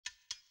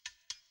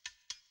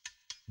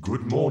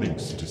Good morning,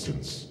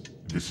 citizens.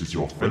 This is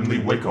your friendly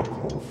wake-up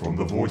call from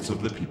the voice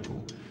of the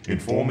people,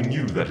 informing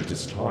you that it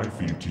is time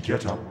for you to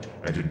get up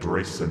and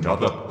embrace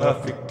another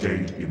perfect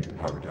day in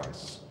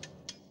paradise.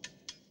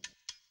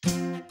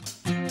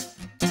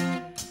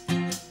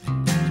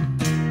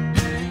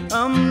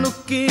 I'm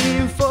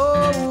looking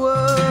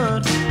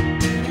forward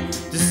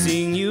to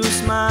seeing you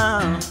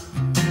smile.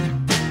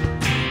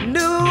 New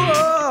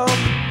hope,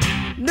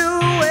 new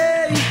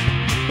way,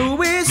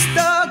 we're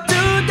stuck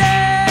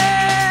today.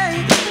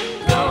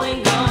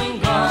 Going, gone,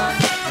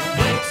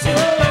 way too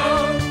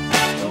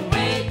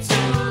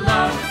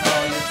long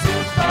for you to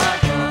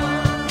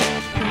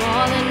forget.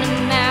 More than a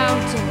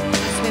mountain,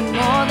 swim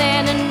more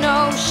than an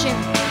ocean,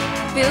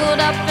 build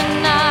up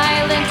an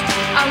island,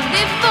 I'll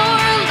live for a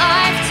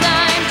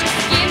lifetime. Just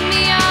give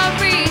me a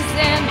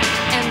reason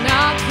and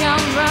I'll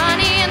come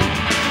running.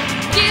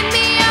 Give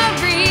me a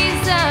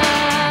reason.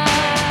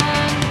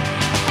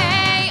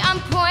 Hey, I'm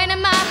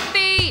pointing my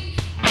feet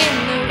in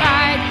the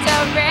right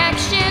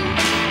direction.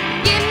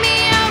 Give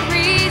me a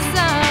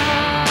reason.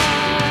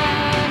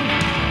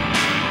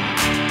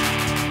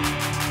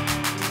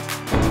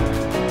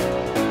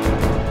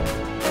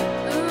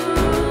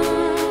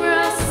 Ooh, we're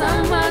all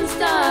someone's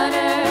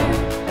daughter.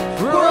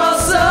 We're all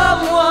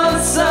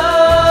someone's son.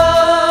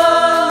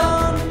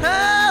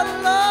 How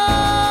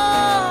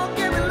long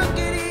can we look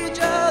at each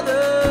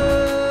other?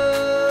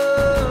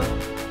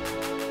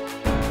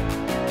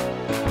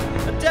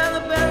 Down the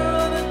barrel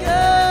of a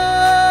gun.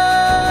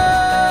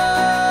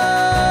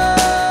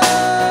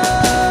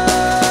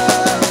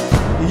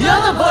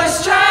 You're the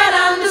voice, try and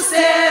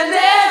understand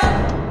it.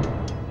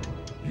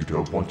 You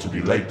don't want to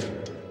be late.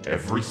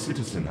 Every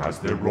citizen has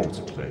their role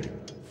to play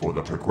for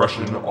the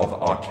progression of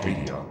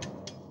Arcadia.